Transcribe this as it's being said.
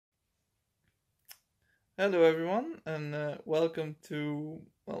Hello, everyone, and welcome to,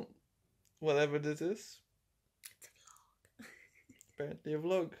 well, whatever this is. It's a vlog. Apparently a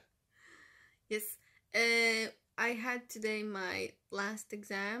vlog. Yes, I had today my last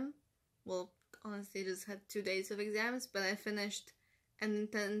exam. Well, honestly, just had 2 days of exams, but I finished an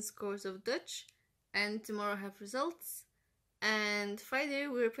intense course of Dutch, and tomorrow I have results. And Friday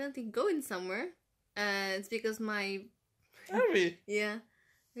we're apparently going somewhere. It's because my... Are we? Yeah,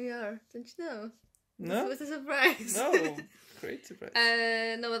 we are. Don't you know? No? It was a surprise. No, great surprise.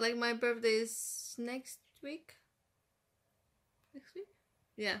 No, but like my birthday is next week. Next week?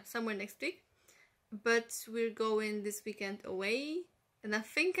 Yeah, somewhere next week. But we're going this weekend away, and I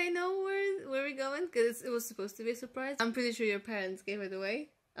think I know where we're going because it was supposed to be a surprise. I'm pretty sure your parents gave it away,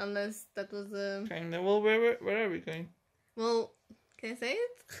 unless that was a. Kinda. Well, where are we going? Well, can I say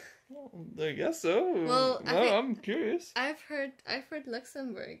it? Well, I guess so. Well, I'm curious. I've heard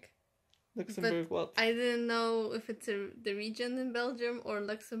Luxembourg. Luxembourg, but what? I didn't know if it's the region in Belgium or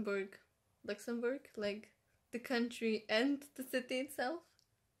Luxembourg. Luxembourg, like the country and the city itself.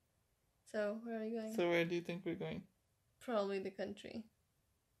 So, where are you going? So where do you think we're going? Probably the country.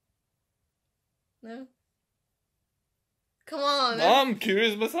 No? Come on! I'm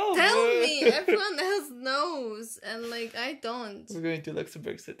curious myself. Tell me! Everyone else knows, and like, I don't. We're going to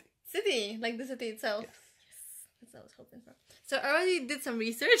Luxembourg City. City! Like the city itself. Yes. That's what I was hoping for. So I already did some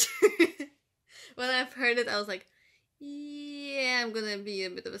research. When I've heard it, I was like, yeah, I'm gonna be a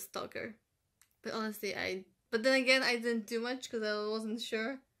bit of a stalker. But honestly, but then again, I didn't do much because I wasn't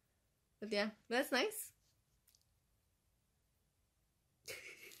sure. But yeah, that's nice.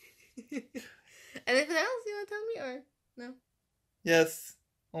 Anything else you want to tell me, or no? Yes.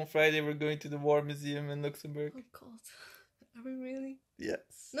 On Friday we're going to the War Museum in Luxembourg. Oh god. Are we really?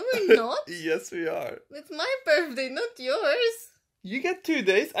 Yes. No, we're not. Yes, we are. It's my birthday, not yours. You get 2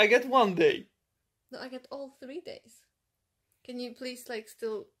 days, I get 1 day. No, I get all 3 days. Can you please, like,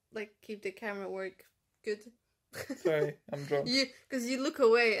 still, like, keep the camera work good? Sorry, I'm drunk. Because you look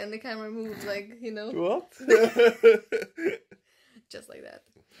away and the camera moves, like, you know. What? Just like that.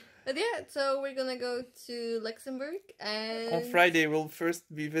 But yeah, so we're gonna go to Luxembourg and... On Friday we'll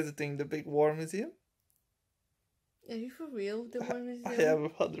first be visiting the big war museum. Are you for real? The War Museum? I am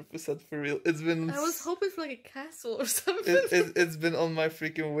 100% for real. It's been... I was hoping for like a castle or something. It's been on my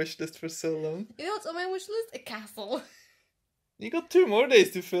freaking wish list for so long. You know what's on my wish list? A castle. You got 2 more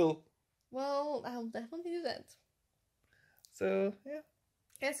days to fill. Well, I'll definitely do that. So, yeah.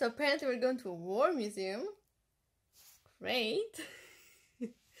 Okay, so apparently we're going to a war museum. Great.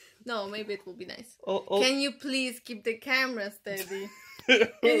 No, maybe it will be nice. Can you please keep the camera steady?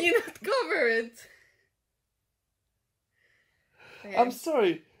 Can you not cover it? Okay. I'm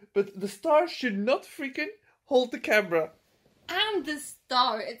sorry, but the star should not freaking hold the camera. I'm the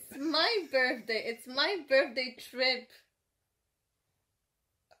star. It's my birthday. It's my birthday trip.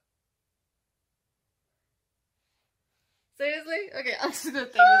 Seriously? Okay, I'm just gonna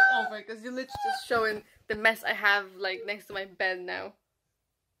take this over because you're literally just showing the mess I have like next to my bed now.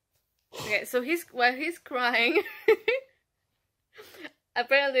 Okay, so he's crying.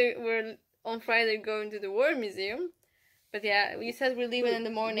 Apparently we're on Friday going to the War Museum. But yeah, you said we're leaving in the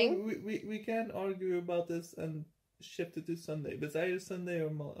morning. We can argue about this and shift it to Sunday. But it's either Sunday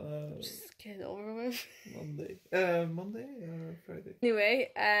or just get it over with. Monday. Monday or Friday? Anyway,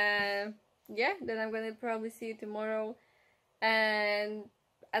 yeah, then I'm gonna probably see you tomorrow. And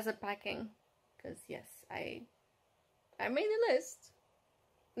as a packing, because yes, I made a list.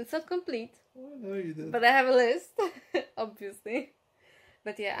 It's not complete. Oh, no, you did. But I have a list, obviously.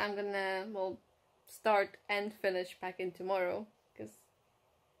 But yeah, I'm gonna start and finish packing tomorrow, because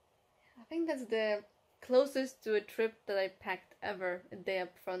I think that's the closest to a trip that I packed ever, a day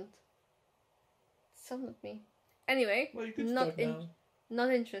up front. So not me. Anyway, well, you could start now.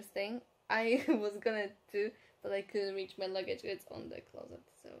 Not interesting. I was gonna do, but I couldn't reach my luggage. It's on the closet,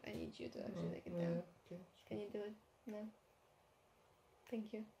 so I need you to actually take it down. Okay. Can you do it? No.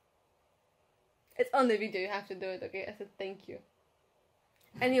 Thank you. It's on the video. You have to do it. Okay, I said thank you.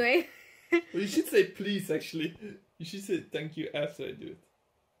 Anyway. Well, you should say please. Actually, you should say thank you after I do it.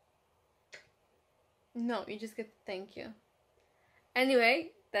 No, you just get thank you.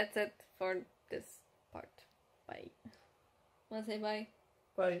 Anyway, that's it for this part. Bye. Wanna say bye?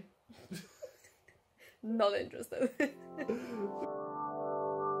 Bye. Not interested.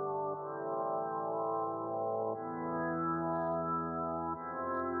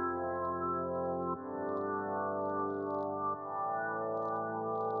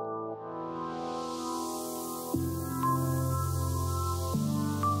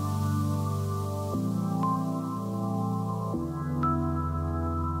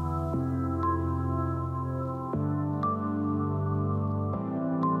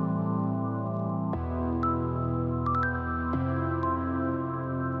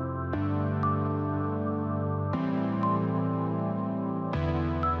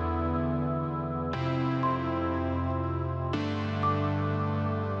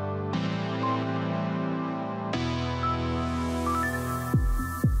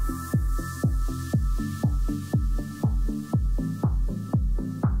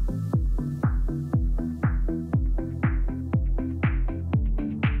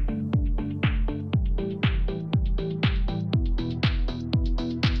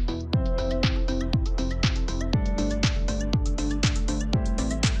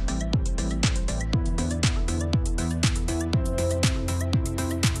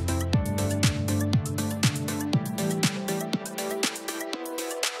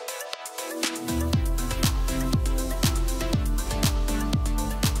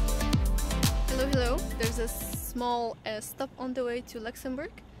 a small stop on the way to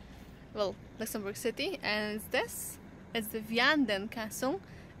Luxembourg. Well, Luxembourg city, and it's this. It's the Vianden castle,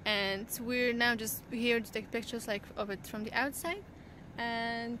 and we're now just here to take pictures like of it from the outside.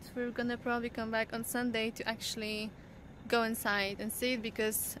 And we're gonna probably come back on Sunday to actually go inside and see it,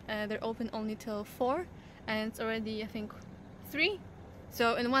 because they're open only till 4, and it's already I think 3.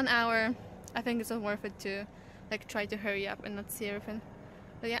 So in 1 hour, I think it's not worth it to like try to hurry up and not see everything.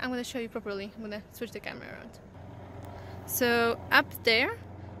 But yeah, I'm gonna show you properly. I'm gonna switch the camera around. So up there,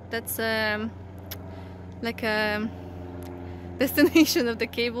 that's like a destination of the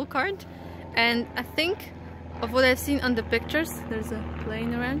cable cart, and I think of what I've seen on the pictures, there's a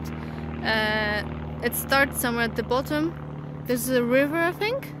plane around, it starts somewhere at the bottom. There's a river, I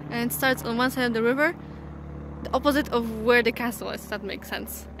think, and it starts on one side of the river, the opposite of where the castle is. That makes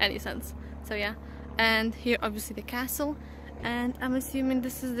sense, any sense. So yeah, and here obviously the castle, and I'm assuming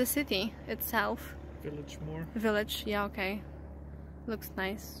this is the city itself. Village more. Village, yeah, okay. Looks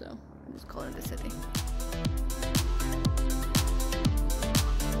nice, so I'll just call it the city.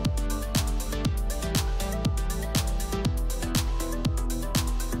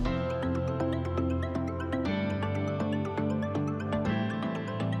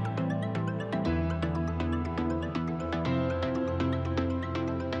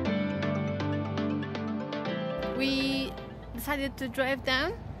 We decided to drive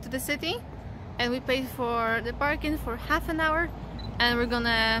down to the city, and we paid for the parking for half an hour, and we're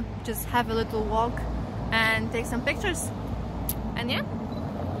gonna just have a little walk and take some pictures, and yeah,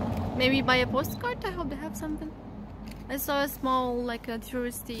 maybe buy a postcard. I hope they have something. I saw a small like a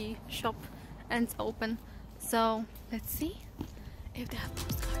touristy shop and it's open, so let's see if they have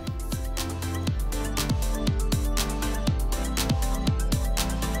postcards.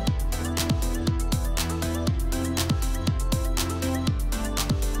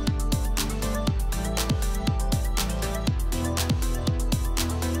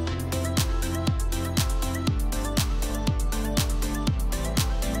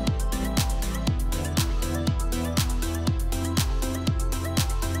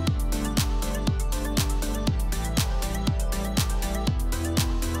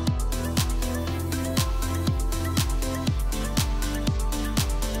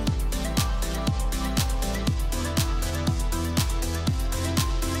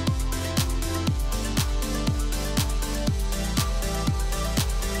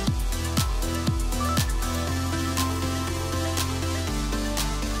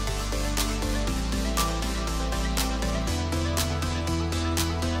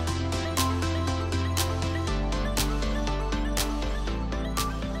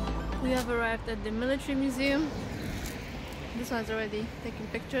 We have arrived at the military museum. This one's already taking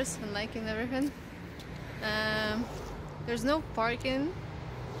pictures and liking everything. There's no parking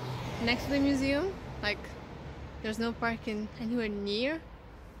next to the museum. Like, there's no parking anywhere near.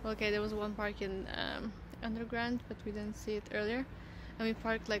 Okay, there was one parking underground, but we didn't see it earlier. And we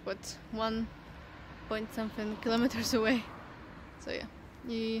parked like what, 1 point something kilometers away. So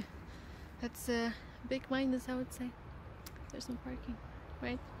yeah, that's a big minus, I would say. There's no parking,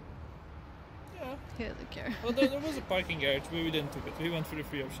 right? Yeah. He doesn't care. Well, there was a parking garage, but we didn't take it. We went for the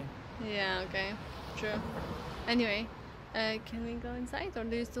free option. Yeah, okay, true. Anyway, can we go inside, or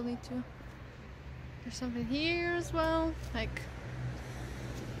do you still need to? There's something here as well. Like,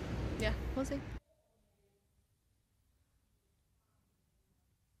 yeah, we'll see.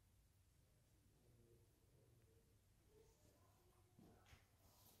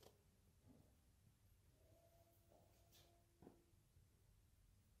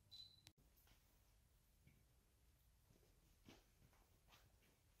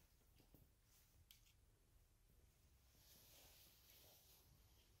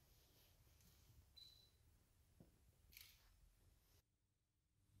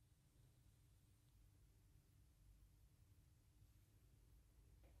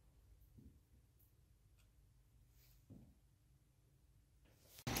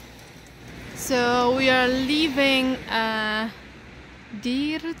 So we are leaving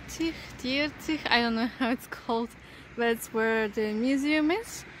Diekirch, I don't know how it's called, but it's where the museum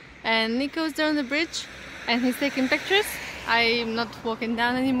is. And Niko's there on the bridge and he's taking pictures. I'm not walking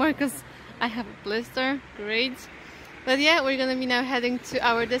down anymore because I have a blister. Great. But yeah, we're gonna be now heading to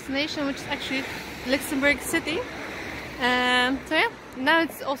our destination, which is actually Luxembourg city. So yeah, now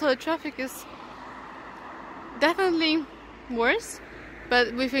it's also the traffic is definitely worse,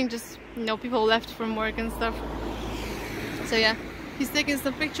 but we think just, you know, people left from work and stuff. So yeah, he's taking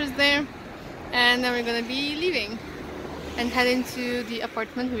some pictures there, and then we're gonna be leaving and heading to the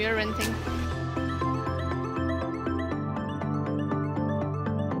apartment we are renting.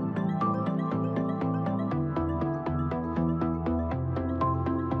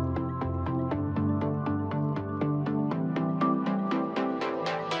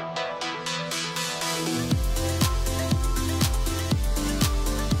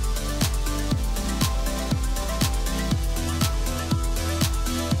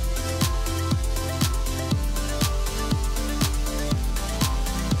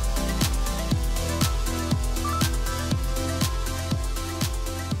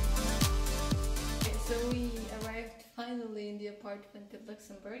 apartment in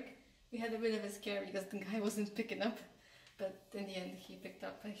Luxembourg. We had a bit of a scare because the guy wasn't picking up, but in the end he picked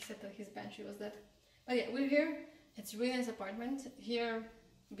up and he said that his battery was dead. But yeah, we're here. It's a really nice apartment. Here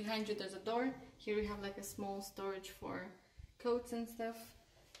behind you there's a door. Here we have like a small storage for coats and stuff.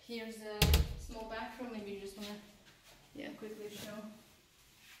 Here's a small bathroom. Maybe you just wanna, yeah, quickly show.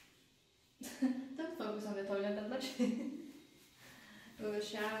 Don't focus on the toilet that much. With a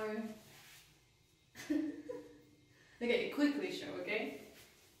shower. Okay, quickly show, okay?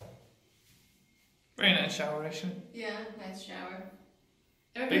 Very nice shower, actually. Yeah, nice shower.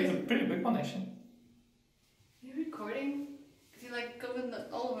 Pretty big one, actually. Are you recording? Because you like going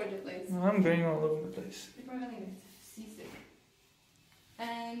all over the place. No, I'm going all over the place. People are gonna get seasick.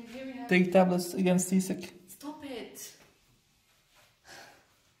 And here we have... Take tablets against seasick. Stop it!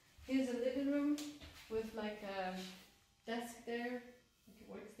 Here's a living room with like a desk there, like a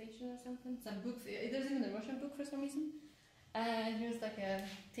workstation or something. Some books. There's even a Russian book for some reason. And here's like a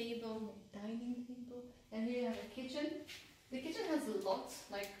table, dining table. And here you have a kitchen. The kitchen has a lot,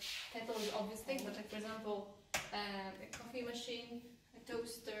 like kettle is obvious thing, but like for example, a coffee machine, a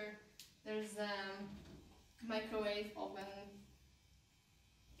toaster. There's a microwave, oven.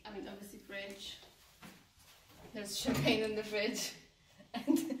 I mean, obviously fridge. There's champagne in the fridge.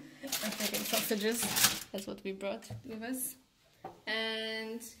 And I'm taking sausages. That's what we brought with us.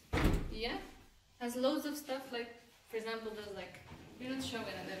 And yeah, has loads of stuff. Like for example, there's like, we're not showing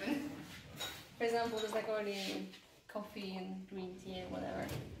it even. For example, there's like already coffee and green tea and whatever.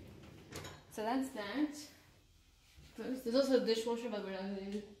 So that's that. There's also a dishwasher, but we're not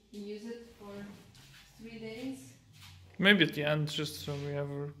going to use it for 3 days. Maybe at the end, just so we have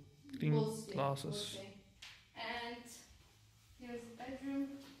our clean glasses. We'll see. And here's the bedroom.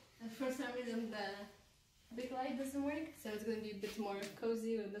 And for some reason the big light doesn't work, so it's going to be a bit more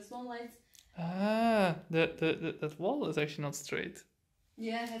cozy with the small lights. Ah, that wall is actually not straight.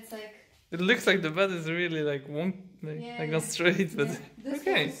 Yeah, it's like... It looks like the bed is really like like not straight, but yeah.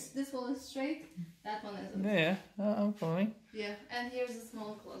 okay. This one is straight, that one isn't. Yeah, I'm following. Yeah, and here's a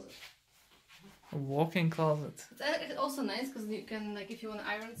small closet. A walk-in closet. It's also nice because you can, like, if you want to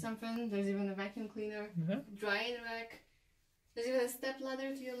iron something, there's even a vacuum cleaner, drying rack. There's even a step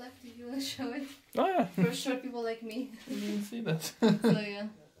ladder to your left if you want to show it. Oh yeah. For short people like me. You didn't see that. So yeah,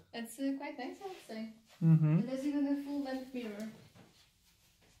 it's quite nice, I would say. Mm-hmm. And there's even a full length mirror,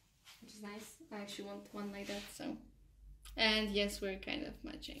 which is nice. I actually want one like that, so. And yes, we're kind of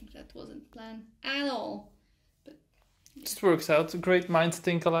matching. That wasn't planned at all. But yeah. Just works out. Great minds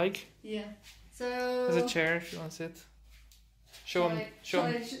think alike. Yeah. So. There's a chair if you want to sit. Show him. Show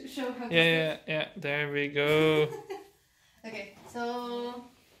him. Show how to Yeah. There we go. Okay, so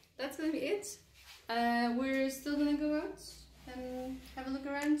that's gonna be it. We're still gonna go out and have a look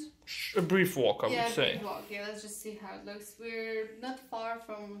around. A brief walk, I would say. Yeah, brief walk. Yeah, let's just see how it looks. We're not far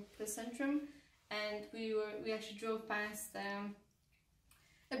from the centrum, and we actually drove past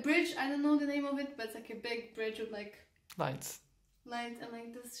a bridge. I don't know the name of it, but it's like a big bridge with like lights and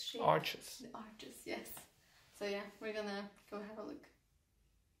like this shape. Arches. The arches, yes. So yeah, we're gonna go have a look.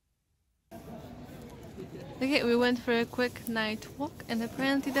 Okay, we went for a quick night walk, and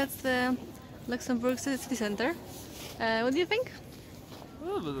apparently that's the Luxembourg city center. What do you think? A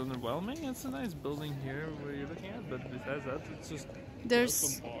little bit underwhelming. It's a nice building here where you're looking at, but besides that, it's just there's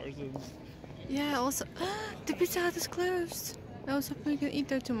some bars and... Yeah, also the Pizza Hut is closed. I was hoping we can eat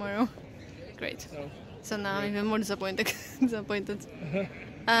there tomorrow. Great. So now I'm even more disappointed.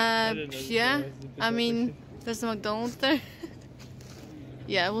 Yeah, I mean, there's a McDonald's there.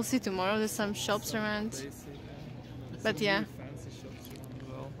 Yeah, we'll see tomorrow. There's some shops around. But yeah. Fancy shops around as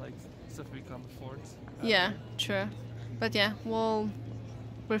well, like stuff we can't afford. Yeah, true. But yeah, we'll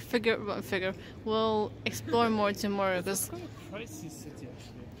explore more tomorrow. It's quite a pricey city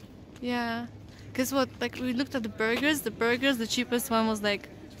actually. Yeah, because what, like we looked at the burgers, the cheapest one was like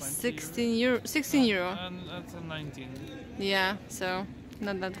 16 euro. And that's a 19. Yeah, so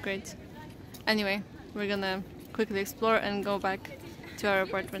not that great. Anyway, we're gonna quickly explore and go back to our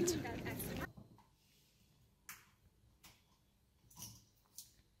apartment.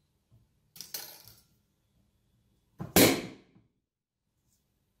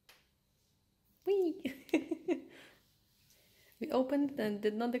 We opened and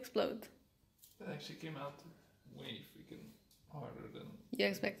did not explode. That actually came out way freaking harder than You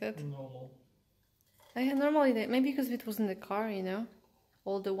expected? normal. I had normally that, maybe because it was in the car, you know,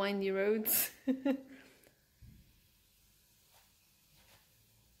 all the windy roads.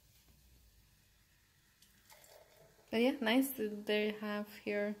 But yeah, nice that they have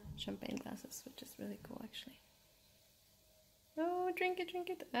here champagne glasses, which is really cool actually. Oh, drink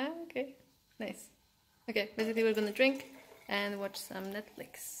it. Ah, okay. Nice. Okay, basically we're gonna drink and watch some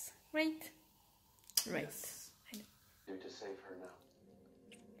Netflix. Right? Right. Yes. I know. Do to save her now.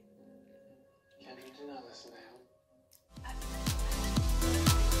 Kendra, do not listen to him.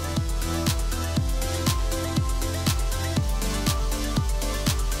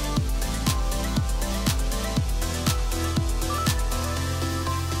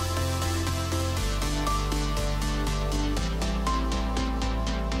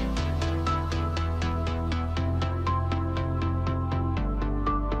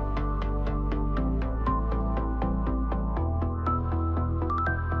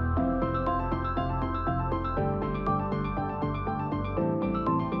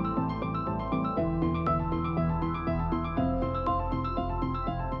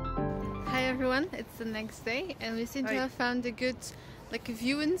 Hi everyone, it's the next day and we seem to have found a good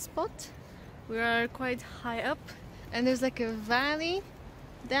viewing spot. We are quite high up and there's like a valley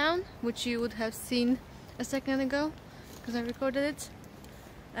down, which you would have seen a second ago because I recorded it,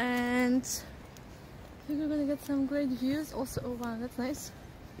 and I think we're gonna get some great views. Also, oh wow, that's nice.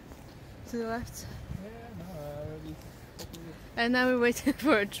 To the left. Yeah, no, I already. And now we're waiting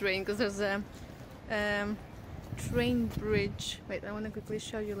for a train because there's a train bridge. Wait, I want to quickly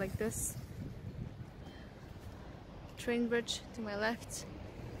show you like this. Train bridge to my left.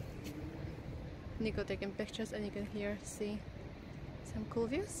 Niko taking pictures, and you can see some cool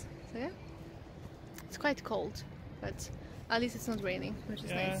views. So yeah, it's quite cold, but at least it's not raining, which is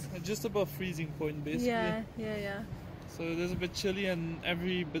nice. Just above freezing point basically. Yeah. So there's a bit chilly and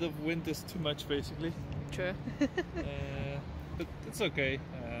every bit of wind is too much basically. True. But it's okay.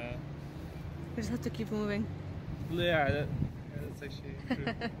 We just have to keep moving. Yeah, that's actually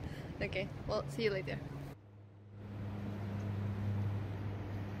true. Okay, well, see you later.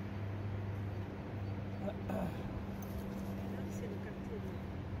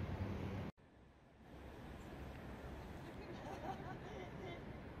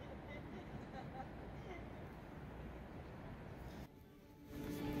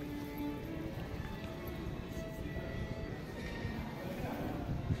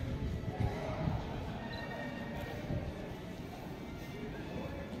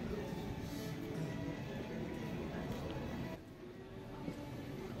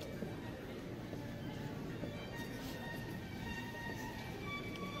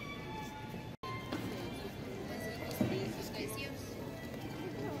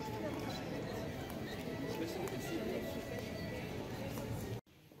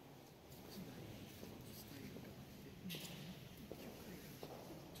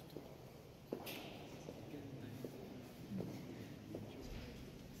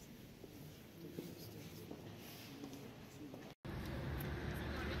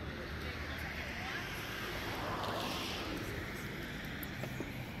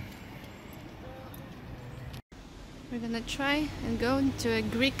 We're gonna try and go into a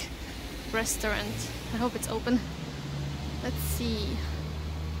Greek restaurant. I hope it's open. Let's see.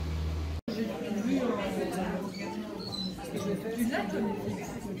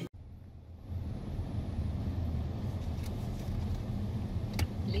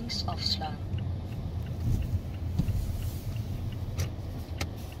 Links afslaan.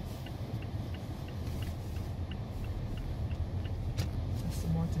 That's the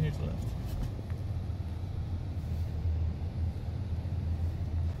Martin here to the left.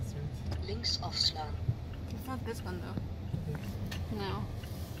 That's right. Links afslaan. It's not this one though. No.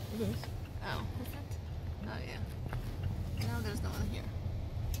 It is. Oh, is it? Oh yeah. No, there's no one here.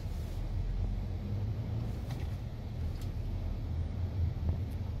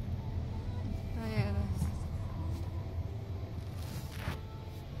 Oh yeah, it is.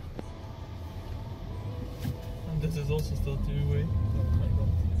 And this is also still two-way. Oh my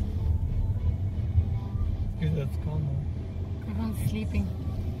god. Good, that's calm now. Everyone's sleeping.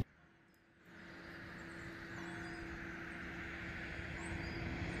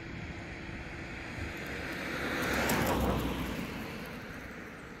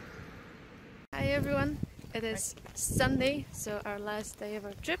 Hi everyone, it is Sunday, so our last day of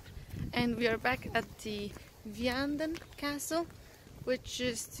our trip, and we are back at the Vianden castle, which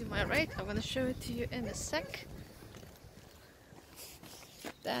is to my right. I'm gonna show it to you in a sec.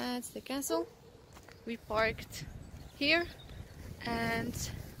 That's the castle. We parked here and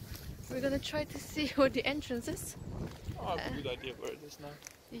we're gonna try to see where the entrance is. Oh, I have a good idea where it is now.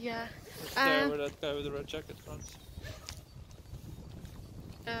 Yeah. It's there where that guy with the red jacket runs.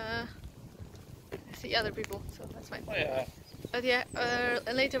 I see other people, so that's fine. Oh yeah. But yeah,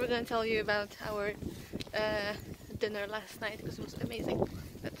 later we're gonna tell you about our dinner last night because it was amazing.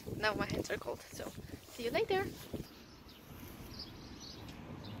 But now my hands are cold, so see you later.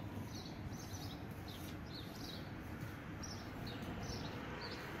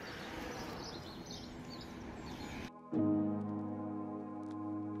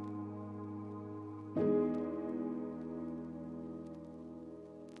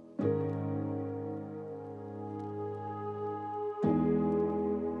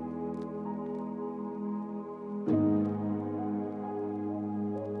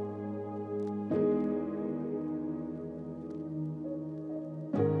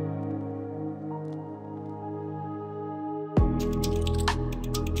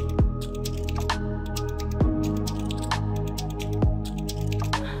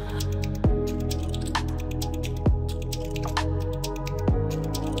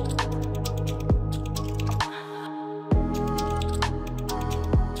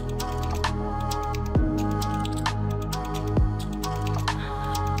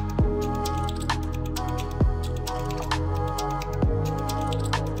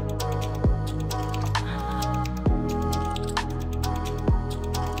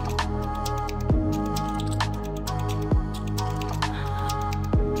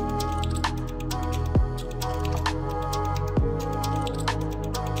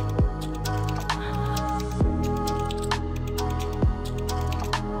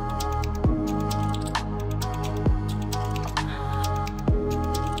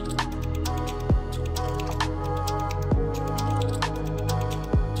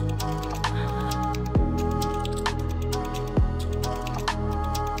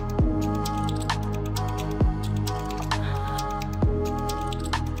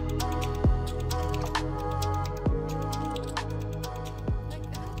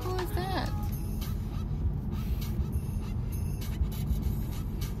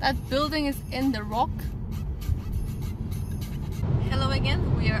 That building is in the rock. Hello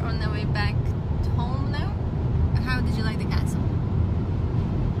again, we are on our way back to home now. How did you like the castle?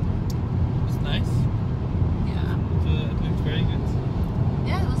 It's nice. Yeah. It looked very good.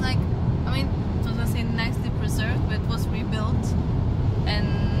 Yeah, it was like, I mean, I was gonna say nicely preserved, but it was rebuilt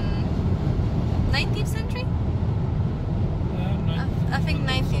in 19th century? I think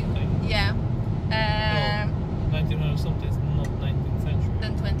 19th. Yeah. 1900 something, it's not 19th century.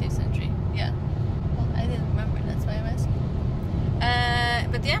 Then 20th century, yeah. Well, I didn't remember, that's why I'm asking.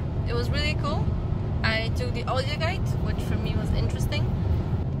 But yeah, it was really cool. I took the audio guide, which for me was interesting.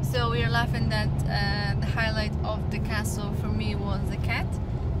 So we were laughing that the highlight of the castle for me was the cat,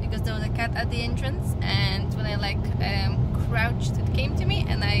 because there was a cat at the entrance, and when I like crouched, it came to me,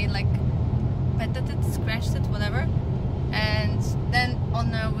 and I like petted it, scratched it, whatever. And then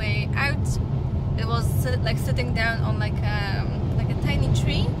on our way out, it was like sitting down on like a tiny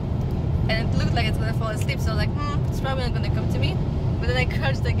tree, and it looked like it's gonna fall asleep. So I was like, it's probably not gonna come to me. But then I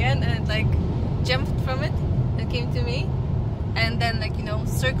crouched again, and it like jumped from it and came to me, and then like, you know,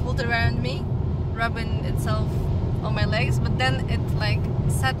 circled around me, rubbing itself on my legs. But then it like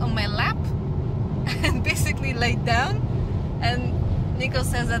sat on my lap and basically laid down. And Niko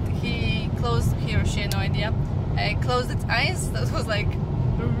says that he or she, no idea, closed its eyes. That was like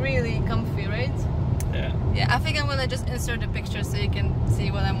really comfy, right? Yeah. Yeah, I think I'm gonna just insert the picture so you can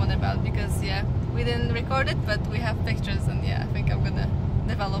see what I'm on about, because yeah, we didn't record it, but we have pictures, and yeah, I think I'm gonna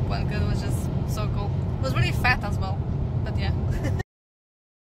develop one because it was just so cool. It was really fat as well, but yeah.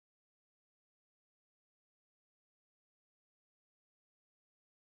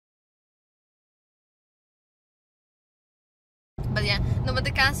 But yeah, no, but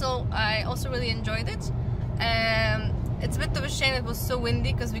the castle, I also really enjoyed it. It's a bit of a shame it was so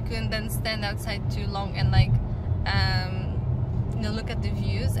windy, because we couldn't then stand outside too long and like you know, look at the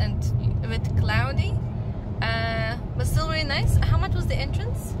views, and a bit cloudy, but still really nice. How much was the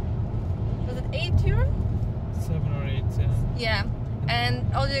entrance? Was it €8? 7 or 8, yeah. Yeah,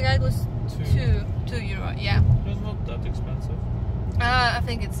 and audio guide was €2. Yeah. It was not that expensive. I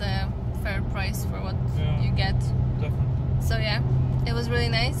think it's a fair price for what you get. Definitely. So yeah, it was really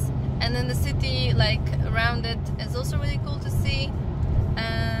nice. And then the city like around it is also really cool to see.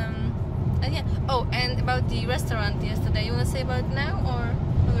 And yeah, oh, and about the restaurant yesterday, you want to say about it now or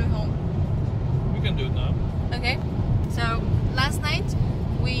when we're home? We can do it now. Okay, so last night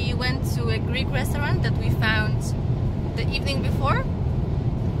we went to a Greek restaurant that we found the evening before,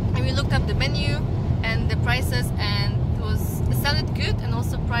 and we looked up the menu and the prices, and it sounded good, and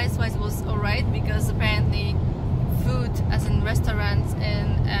also price wise it was alright, because apparently food as in restaurants in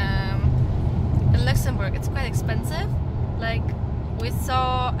Luxembourg, it's quite expensive. Like we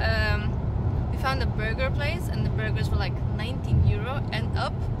saw we found a burger place, and the burgers were like €19 and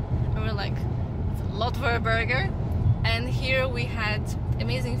up, and we're like, it's a lot for a burger. And here we had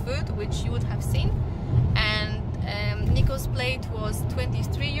amazing food, which you would have seen, and Niko's plate was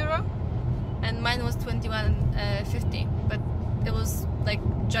 €23 and mine was $21.50, but it was like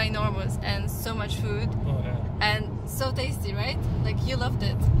ginormous and so much food. Oh yeah. And so tasty, right? Like you loved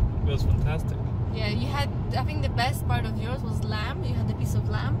it. It was fantastic. Yeah, you had, I think the best part of yours was lamb. You had a piece of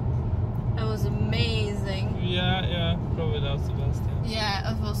lamb. It was amazing. Yeah, probably that was the best.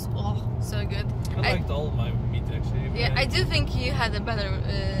 Yeah, it was so good. I liked all my meat actually. Yeah, I do think you had a better.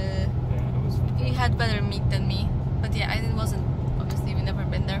 Yeah, it was fantastic. You had better meat than me, but yeah, I wasn't. Obviously, we never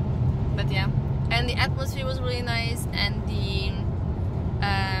been there. But yeah, and the atmosphere was really nice, and the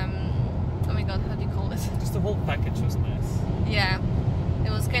oh my god, how do you call it? Just the whole package was nice. Yeah,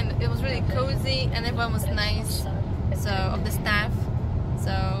 it was really cozy, and everyone was nice. So of the staff.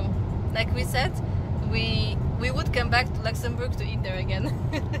 So like we said, we would come back to Luxembourg to eat there again.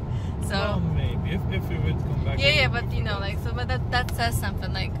 So well, maybe if we would come back. yeah, but you know, like, so, but that says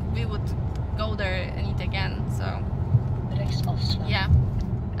something. Like we would go there and eat again. So yeah,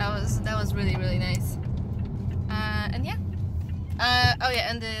 that was really nice. And yeah. Oh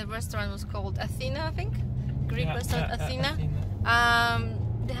yeah, and the restaurant was called Athena, I think. Greek restaurant Athena.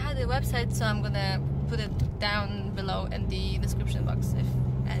 They had a website, so I'm gonna put it down below in the description box if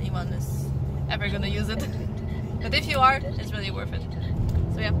anyone is ever gonna use it. But if you are, it's really worth it.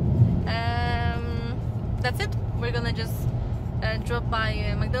 So yeah, that's it. We're gonna just drop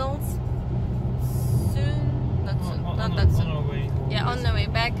by McDonald's soon. Not soon, not that soon. On our way home. Yeah, on the way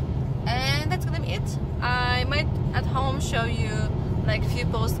back. And that's gonna be it. I might at home show you like a few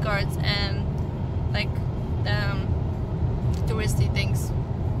postcards and like touristy things.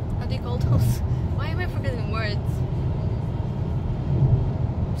 How do you call those? Why am I forgetting words?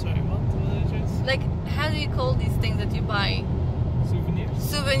 Sorry, what? Like, how do you call these things that you buy? Souvenirs.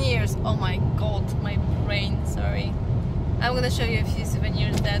 Souvenirs. Oh my god, my brain. Sorry. I'm gonna show you a few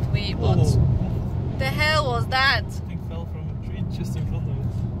souvenirs that we bought. Oh, The hell was that? thing fell from a tree just in front of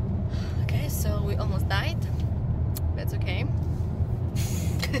us. Okay, so we almost died. That's okay.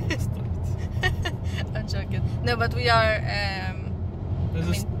 I'm joking. No, but we are. There's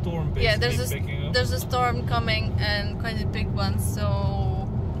a storm basically Yeah, picking up. there's a storm coming and quite a big one. So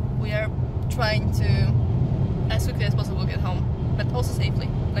we are trying to, as quickly as possible, get home, but also safely,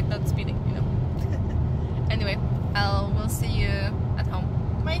 like not speeding, you know. Anyway, we'll see you at home,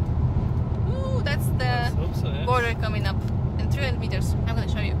 right? Ooh, that's the Let's hope so, yeah. border coming up in 300 meters. I'm gonna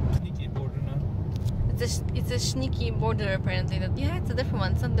show you. Sneaky border now. It's a sneaky border apparently. That yeah, it's a different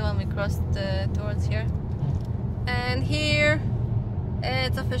one. It's not the one we crossed towards here. And here,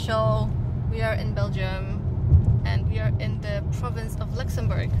 it's official. We are in Belgium, and we are in the province of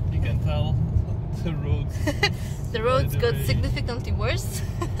Luxembourg. You can tell the roads. The roads the got way. significantly worse.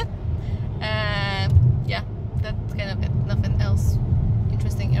 Yeah, that's kind of it. Nothing else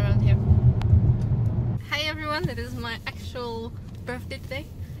interesting around here. Hi everyone, it is my actual birthday today,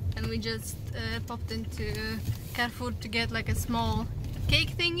 and we just popped into Carrefour to get like a small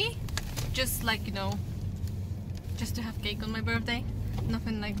cake thingy, just like, you know, just to have cake on my birthday.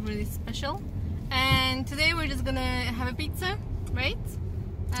 Nothing like really special. And today we're just gonna have a pizza, right?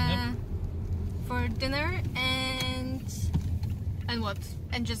 Yep. For dinner and what?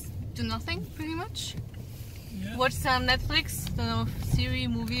 And just do nothing pretty much. Yeah. Watch some Netflix, don't know, series,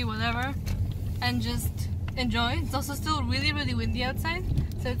 movie, whatever, and just enjoy. It's also still really windy outside,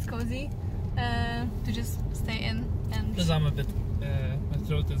 so it's cozy to just stay in and Because I'm a bit, my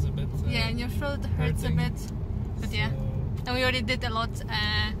throat is a bit. yeah, and your throat hurts hurting. a bit, but yeah. And we already did a lot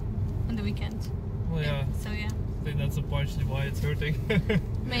on the weekend. Well, yeah. So yeah, I think that's partially why it's hurting.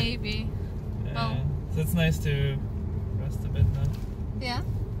 maybe. Well. So it's nice to rest a bit now. Yeah.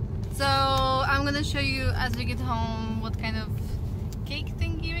 So I'm gonna show you as we get home what kind of cake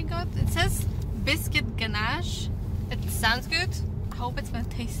thingy we got. It says biscuit ganache. It sounds good. I hope it's gonna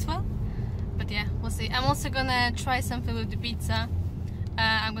taste well. But yeah, we'll see. I'm also gonna try something with the pizza.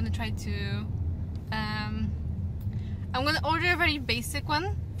 I'm gonna try to. I'm gonna order a very basic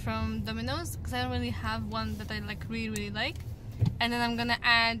one from Domino's because I don't really have one that I like really like. And then I'm gonna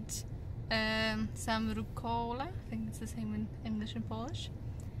add some rucola. I think it's the same in English and Polish.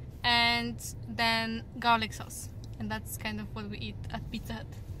 And then garlic sauce, and that's kind of what we eat at Pizza Hut.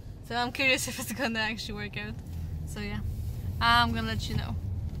 So I'm curious if it's gonna actually work out. So yeah, I'm gonna let you know.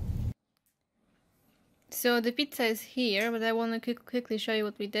 So the pizza is here, but I want to quickly show you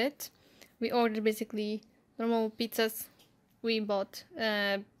what we did. We ordered basically normal pizzas. We bought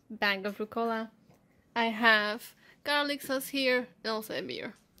a bag of rucola. I have garlic sauce here, and also a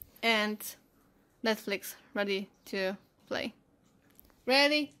beer, and Netflix ready to play.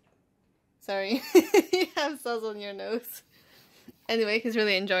 Ready? Sorry, you have sauce on your nose. Anyway, he's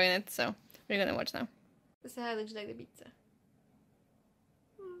really enjoying it, so we're gonna watch now. So how did you like the pizza?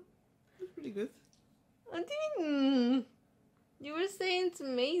 It's pretty good. I didn't. You were saying it's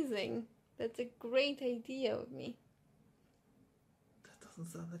amazing. That's a great idea of me. That doesn't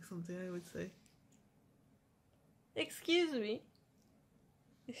sound like something I would say. Excuse me.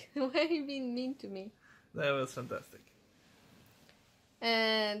 Why are you being mean to me? That was fantastic.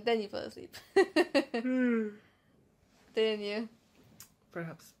 And then you fell asleep. Didn't you?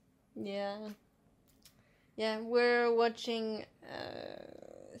 Perhaps. Yeah. Yeah, we're watching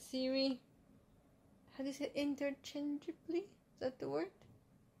a series. How do you say it? Interchangeably? Is that the word?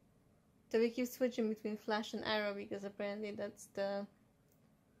 So we keep switching between Flash and Arrow because apparently that's the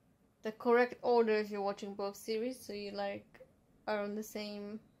correct order if you're watching both series, so you like are on the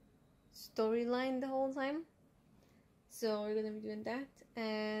same storyline the whole time. So we're gonna be doing that,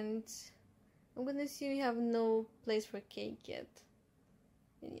 and I'm gonna assume you have no place for cake yet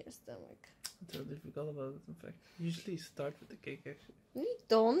in your stomach. I totally forgot about it, in fact. Usually start with the cake, actually. No, you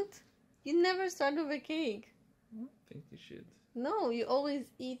don't. You never start with a cake. I think you should. No, you always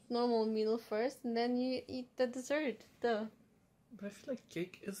eat normal meal first, and then you eat the dessert. Duh. But I feel like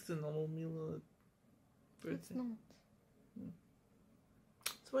cake is the normal meal on a birthday. It's not.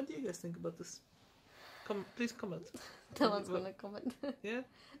 So what do you guys think about this? Please comment. No one's gonna comment. Yeah?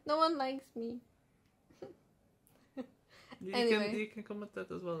 No one likes me. You can comment that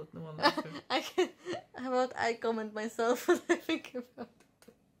as well if no one likes you. How about I comment myself what I think about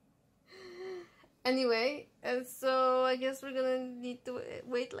it? Anyway, so I guess we're gonna need to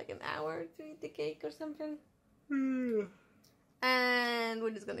wait like an hour to eat the cake or something. And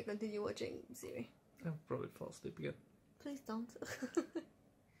we're just gonna continue watching series. I'll probably fall asleep again. Please don't.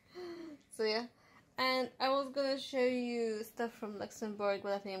 So yeah, And I was gonna show you stuff from Luxembourg,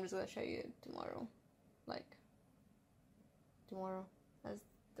 but I think I'm just gonna show you tomorrow. Like, tomorrow.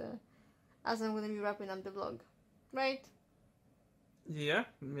 As I'm gonna be wrapping up the vlog. Right? Yeah,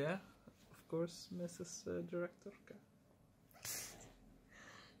 of course, Mrs. Director.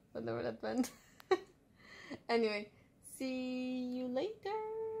 Whatever that meant. Anyway, see you later,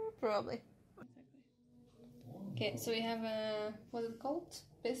 probably. Okay, so we have a, what is it called?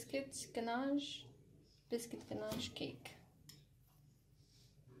 Biscuit ganache cake.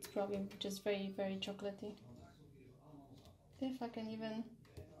 It's probably just very, very chocolatey. See if I can even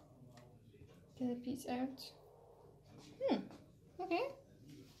get a piece out. Okay.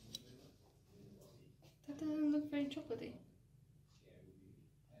 That doesn't look very chocolatey.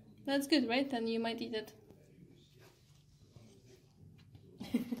 That's good, right? Then you might eat it.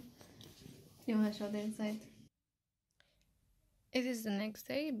 You want to show the inside? It is the next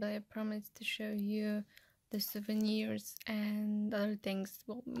day, but I promised to show you the souvenirs and other things,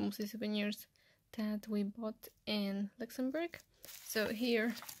 well, mostly souvenirs that we bought in Luxembourg. So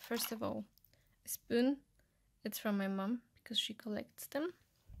here, first of all, a spoon. It's from my mom because she collects them.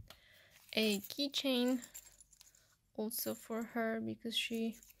 A keychain, also for her because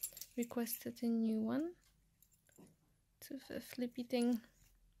she requested a new one. It's a flippy thing.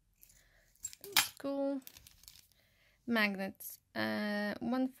 That's cool. Magnets.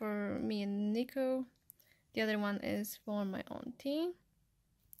 One for me and Niko. The other one is for my auntie.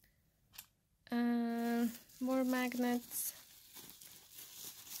 More magnets.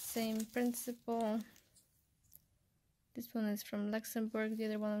 Same principle. This one is from Luxembourg. The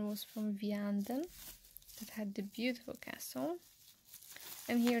other one was from Vianden. That had the beautiful castle.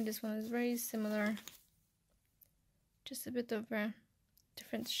 And here this one is very similar. Just a bit of a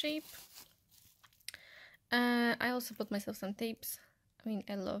different shape. I also bought myself some tapes. I mean,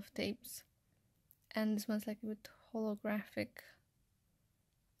 I love tapes. And this one's like a bit holographic.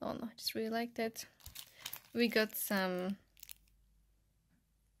 Oh no, I just really liked it. We got some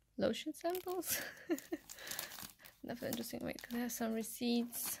lotion samples. That's interesting. Wait, could I have some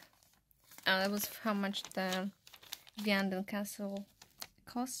receipts? Oh, that was how much the Vianden castle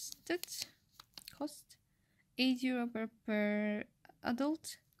cost. €8 per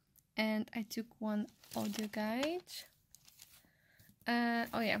adult. And I took one audio guide.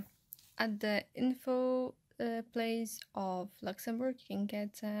 Oh yeah, at the info place of Luxembourg you can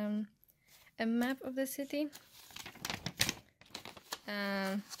get a map of the city.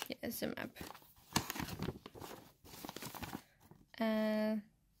 Yeah, it's a map.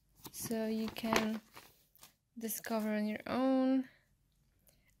 So you can discover on your own.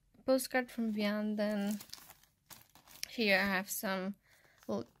 Postcard from Vianden. Here I have some,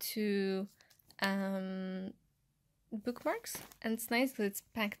 well, 2 bookmarks, and it's nice because it's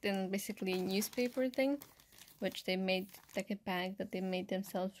packed in basically a newspaper thing, which they made like a bag that they made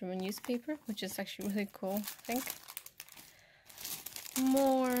themselves from a newspaper, which is actually really cool, I think.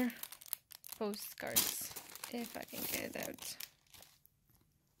 More postcards, if I can get it out.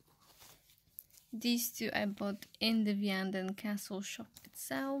 These 2 I bought in the Vianden castle shop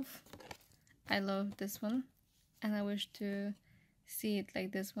itself. I love this one, and I wish to see it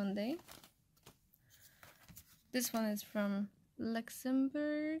like this one day. This one is from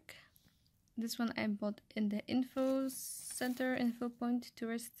Luxembourg. This one I bought in the info center, info point,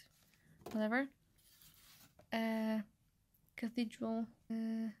 tourist, whatever. Cathedral,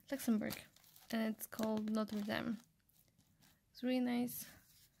 Luxembourg, and it's called Notre Dame. It's really nice.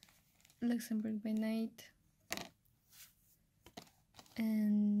 Luxembourg by night.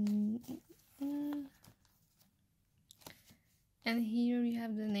 And here you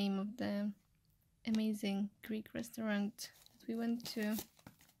have the name of the amazing Greek restaurant that we went to.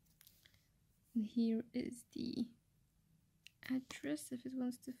 And here is the address if it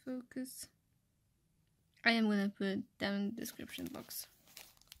wants to focus. I am gonna put it down in the description box.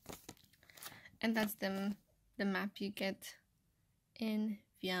 And that's the map you get in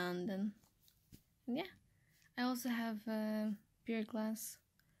Vianden. And yeah, I also have a beer glass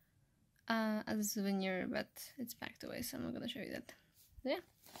as a souvenir, but it's packed away, so I'm not gonna show you that. Yeah,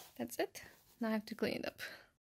 that's it. Now I have to clean it up.